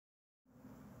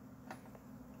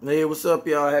Hey, what's up,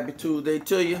 y'all? Happy Tuesday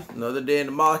to you. Another day in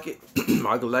the market.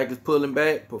 Market like is pulling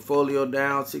back. Portfolio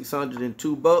down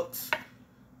 $602.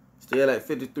 Still at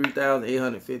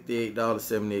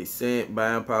 $53,858.78.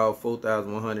 Buying power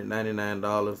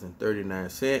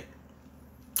 $4,199.39.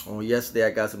 On yesterday,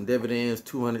 I got some dividends,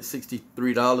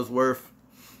 $263 worth.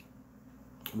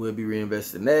 We'll be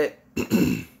reinvesting that.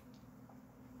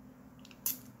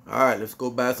 All right, let's go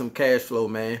buy some cash flow,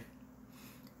 man.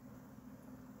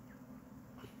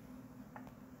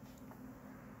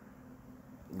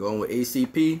 Going with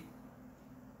ACP.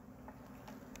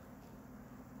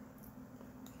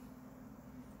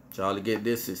 Y'all to get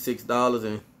this at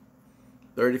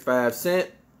 $6.35.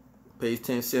 Pays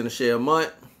 10 cents a share a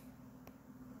month.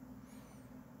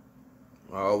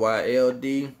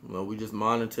 RYLD. Well, we just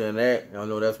monitoring that. Y'all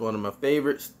know that's one of my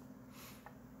favorites.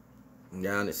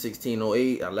 Down at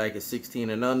 1608. I like it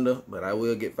 16 and under, but I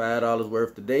will get $5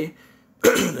 worth today.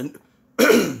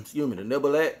 Excuse me, the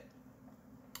nibble at.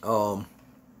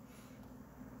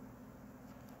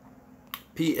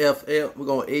 PFL. We're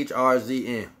going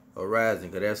HRZN. Horizon,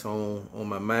 because that's on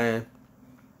my mind.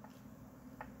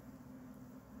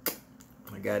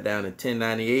 I got down to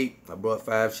 1098. I brought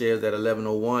 5 shares at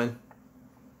 1101.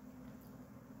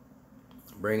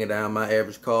 Bringing down my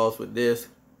average cost with this.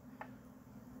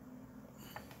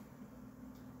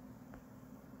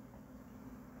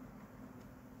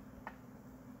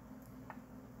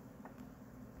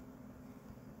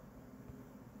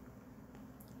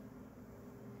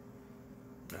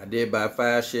 I did buy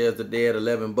 5 shares a day at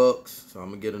 11 bucks, so I'm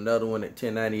gonna get another one at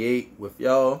 1098 with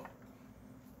y'all.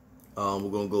 We're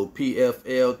gonna go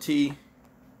PFLT.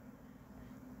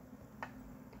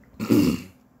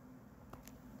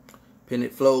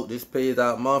 Pennant float. This pays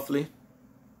out monthly.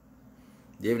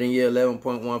 Dividend yield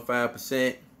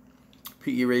 11.15%.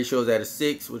 PE ratio is at a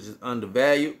 6, which is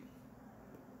undervalued.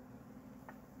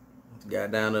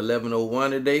 Got down to 1101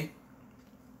 today.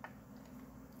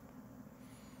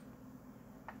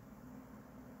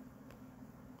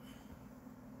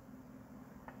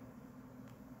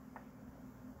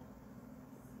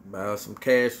 Buy some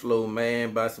cash flow,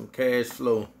 man. Buy some cash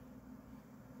flow.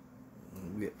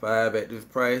 We get 5 at this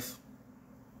price.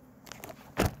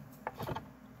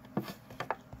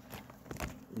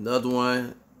 Another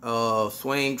one,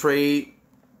 swing trade.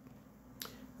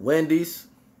 Wendy's.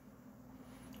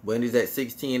 Wendy's at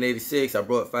 $16.86. I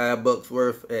brought $5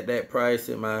 worth at that price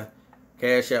in my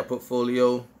cash out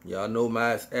portfolio. Y'all know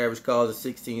my average cost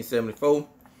is $16.74.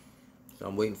 So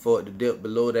I'm waiting for it to dip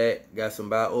below that. Got some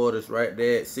buy orders right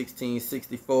there at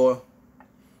 $16.64.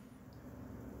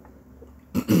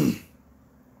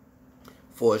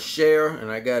 For a share, and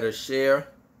I got a share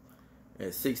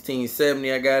at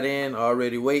 $16.70. I got in,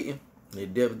 already waiting.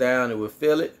 It dips down, it will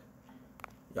fill it.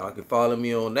 Y'all can follow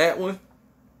me on that one.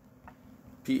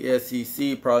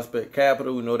 PSCC, Prospect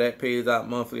Capital. We know that pays out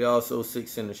monthly also, 6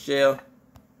 cents a share.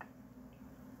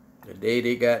 The day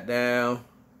they got down,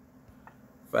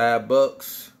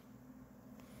 $5.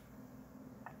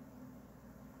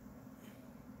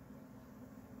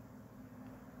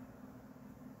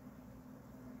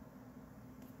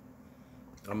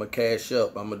 I'm going to cash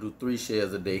up. I'm going to do 3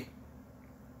 shares a day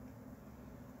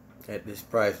at this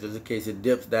price. Just in case it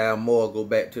dips down more, go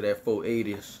back to that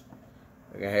 480s.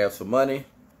 I can have some money.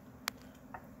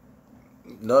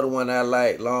 Another one I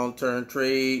like, long-term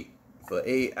trade for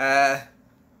AI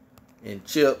and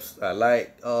chips. I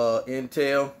like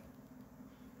Intel.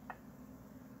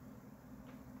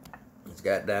 It's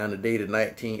got down today to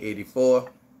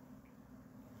 1984.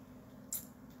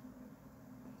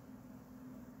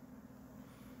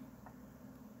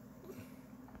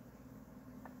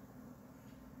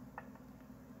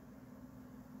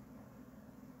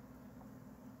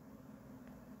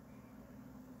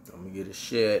 I'm gonna get a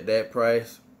share at that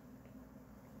price.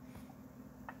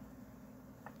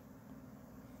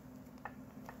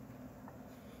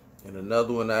 And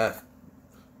another one,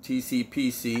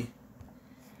 TCPC.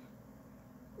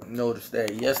 Noticed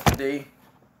that yesterday.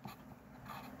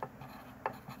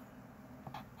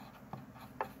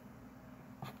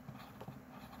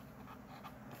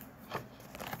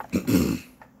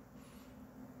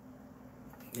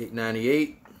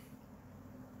 $8.98.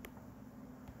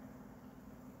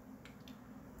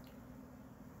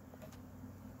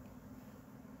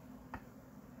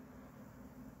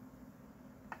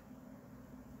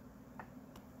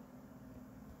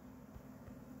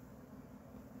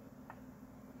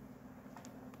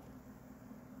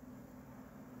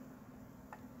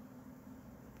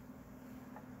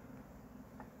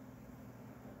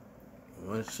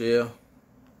 One share,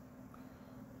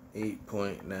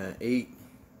 8.98.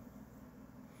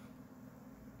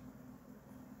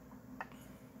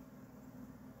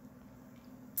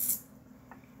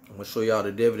 gonna show y'all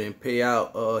the dividend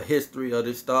payout history of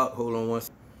this stock. Hold on one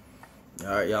second.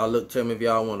 All right, y'all look, tell me if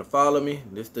y'all want to follow me.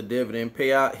 This is the dividend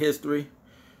payout history.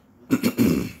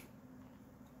 You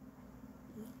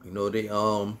know, they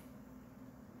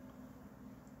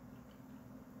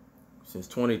since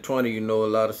 2020, you know, a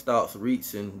lot of stocks,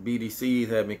 REITs and BDCs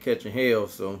have been catching hell.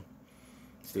 So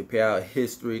it's the payout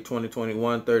history.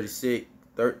 2021 30 cent,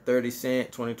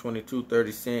 2022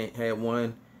 30 cent, had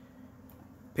one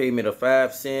payment of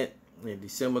 5 cents. In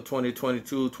December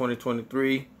 2022,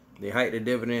 2023, they hiked the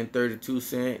dividend 32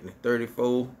 cents and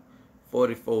 34,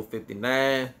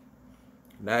 44.59.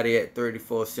 Now they at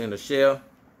 34 cents a share.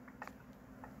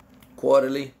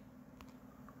 Quarterly,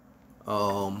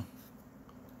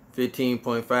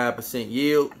 15.5%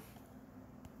 yield.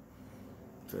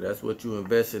 So that's what you're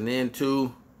investing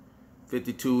into.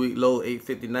 52-week low,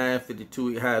 8.59.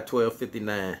 52-week high,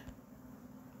 12.59.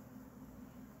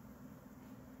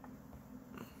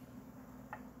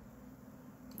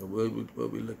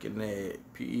 What we looking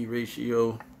at? PE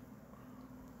ratio.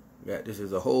 Got this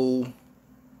as a whole.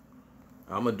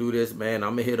 I'm gonna do this, man.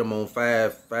 I'm gonna hit them on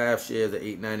five shares at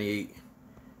 8.98.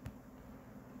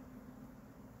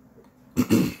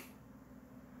 I'm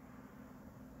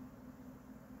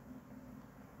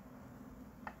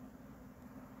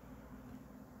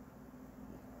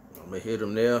gonna hit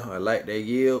them there. I like that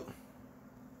yield.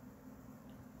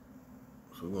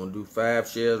 So we're gonna do 5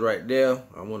 shares right there.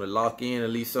 I want to lock in at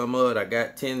least some of it. I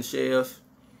got 10 shares.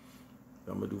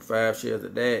 I'm gonna do 5 shares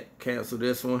of that. Cancel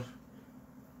this one.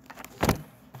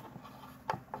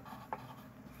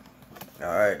 All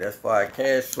right, that's for our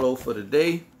cash flow for the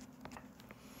day.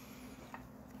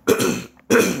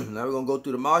 Now we're gonna go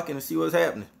through the market and see what's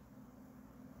happening.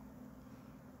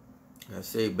 I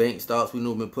say bank stocks, we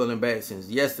know been pulling back since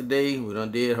yesterday. We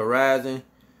done did Horizon.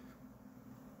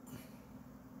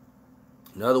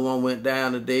 Another one went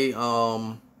down today.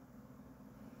 WBA,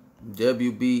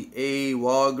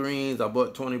 Walgreens. I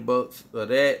bought 20 bucks of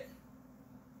that.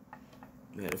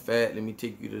 Matter of fact, let me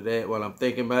take you to that while I'm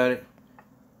thinking about it.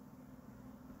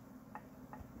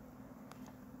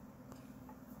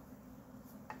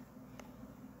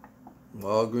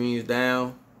 Walgreens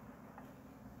down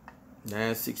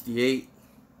 968.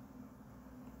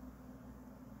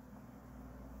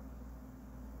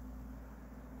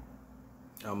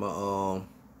 I'm I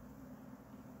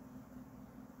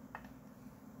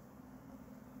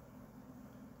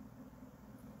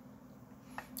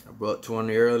brought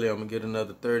 20 earlier. I'm gonna get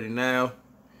another 30 now.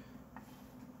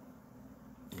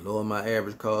 Lower my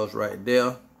average cost right there.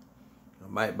 I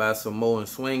might buy some more and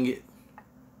swing it.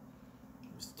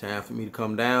 It's time for me to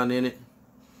come down in it.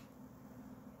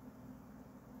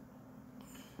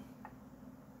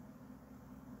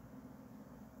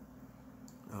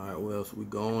 All right, where else we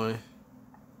going?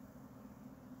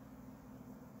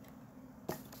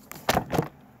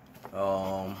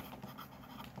 All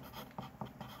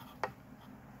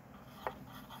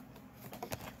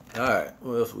right,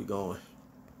 where else we going?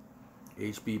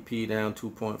 HBP down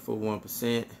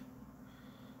 2.41%.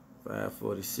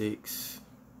 546.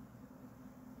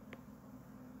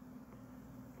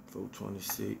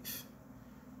 426.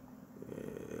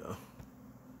 Yeah.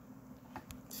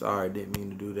 Sorry, didn't mean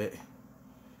to do that.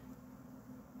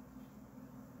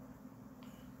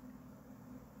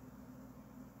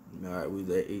 All right, we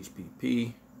was at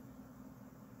HPP.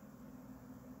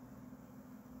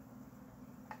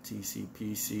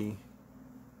 TCPC.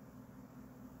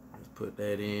 Let's put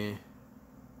that in.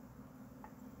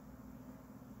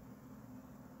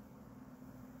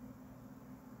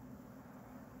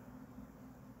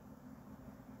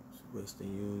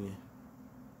 Western Union.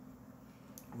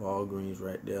 Walgreens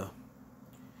right there.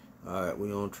 All right,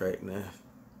 we on track now.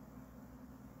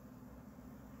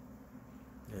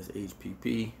 That's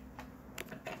HPP.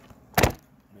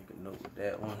 Make a note with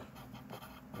that one.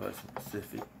 That's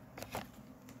specific.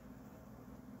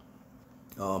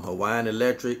 Hawaiian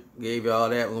Electric, gave y'all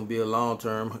that. Gonna be a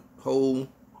long-term hold.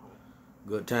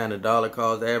 Good time to dollar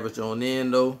cost average on in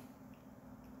though.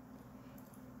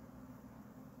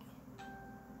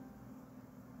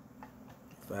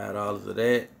 $5 of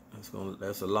that.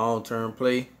 That's a long-term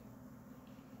play.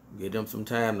 Give them some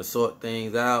time to sort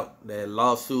things out. That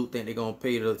lawsuit, think they're gonna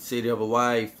pay the city of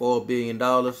Hawaii $4 billion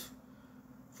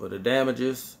for the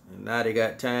damages, and now they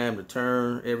got time to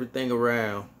turn everything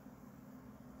around.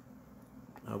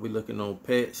 I'll be looking on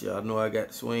pets. Y'all know I got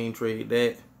the swing trade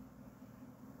that.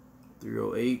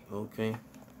 308, okay.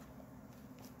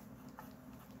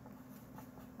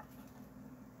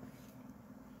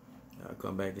 I'll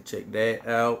come back and check that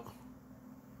out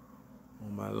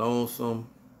on my lonesome.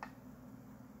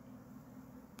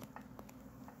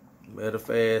 Better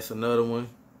Fast, another one.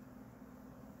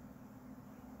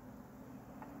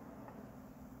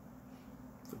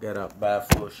 Gotta buy a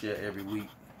full share every week.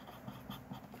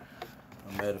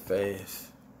 I'm at a fast.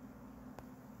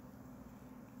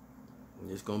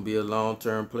 It's gonna be a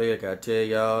long-term play. Like I tell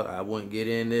y'all, I wouldn't get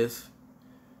in this.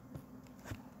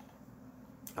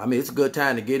 I mean, it's a good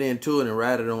time to get into it and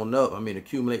ride it on up. I mean,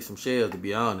 accumulate some shares, to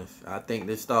be honest. I think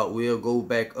this stock will go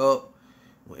back up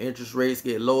when interest rates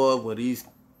get lower, when these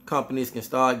companies can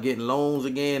start getting loans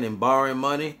again and borrowing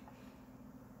money.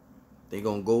 They're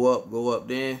going to go up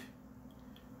then.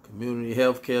 Community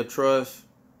Healthcare Trust.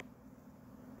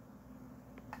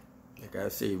 Like I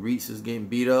say, REITs is getting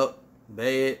beat up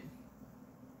bad.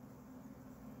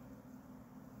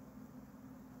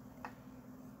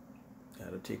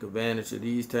 Gotta take advantage of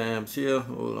these times here.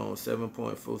 Hold on,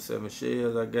 7.47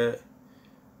 shares I got.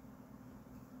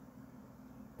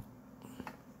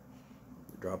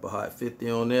 Drop a hot 50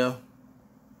 on there.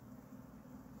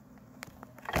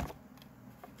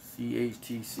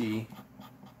 CHTC.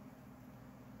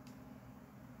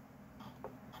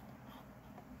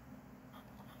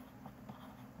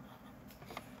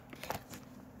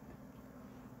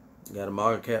 Got a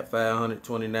market cap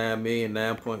 529 million,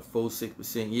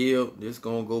 9.46% yield. This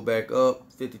gonna go back up.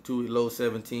 52 week low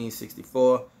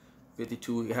 1764,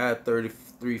 52 week high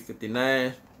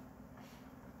 33.59.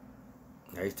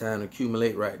 Nice time to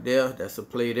accumulate right there. That's a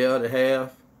play there to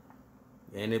have.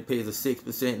 And it pays a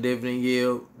 6% dividend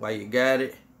yield while you got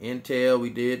it. Intel, we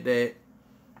did that.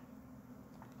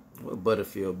 What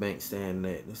Butterfield Bank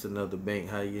standing at? This is another bank.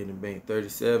 How you getting bank?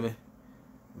 37.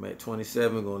 I'm at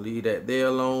 27. Gonna leave that there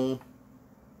alone.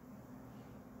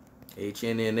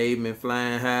 HN Enablement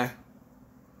flying high.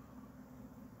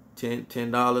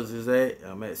 $10 is that.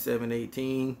 I'm at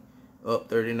 718. Up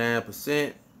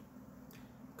 39%.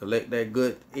 Collect that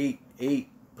good 8%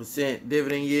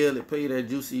 dividend yield. It pay that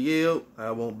juicy yield.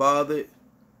 I won't bother it.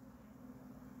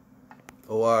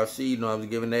 ORC, you know, I was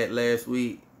giving that last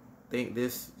week. Think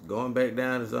this going back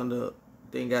down is under.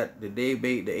 Think got the day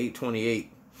bait to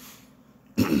 828.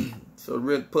 So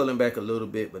really pulling back a little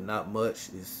bit, but not much.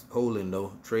 It's holding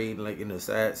though. Trading like in a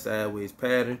sideways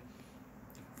pattern.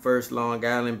 First Long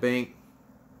Island Bank,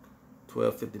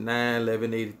 1259,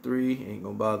 1183. Ain't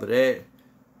gonna bother that.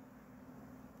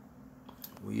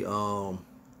 We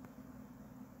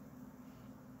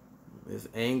it's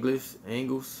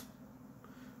Angles,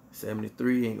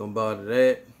 73. Ain't gonna bother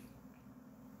that.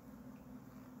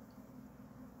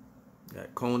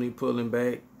 Got Coney pulling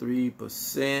back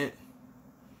 3%.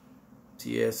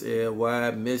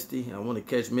 TSLY, Misty. I want to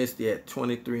catch Misty at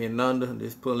 23 and under.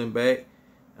 This pulling back.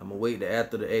 I'm going to wait till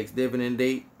after the ex-dividend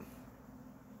date,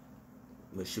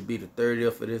 which should be the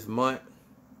 30th of this month,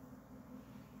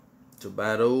 to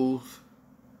buy those.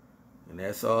 And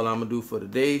that's all I'm going to do for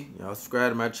today. Y'all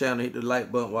subscribe to my channel. Hit the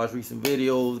like button. Watch recent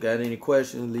videos. Got any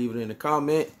questions, leave it in the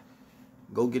comment.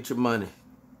 Go get your money.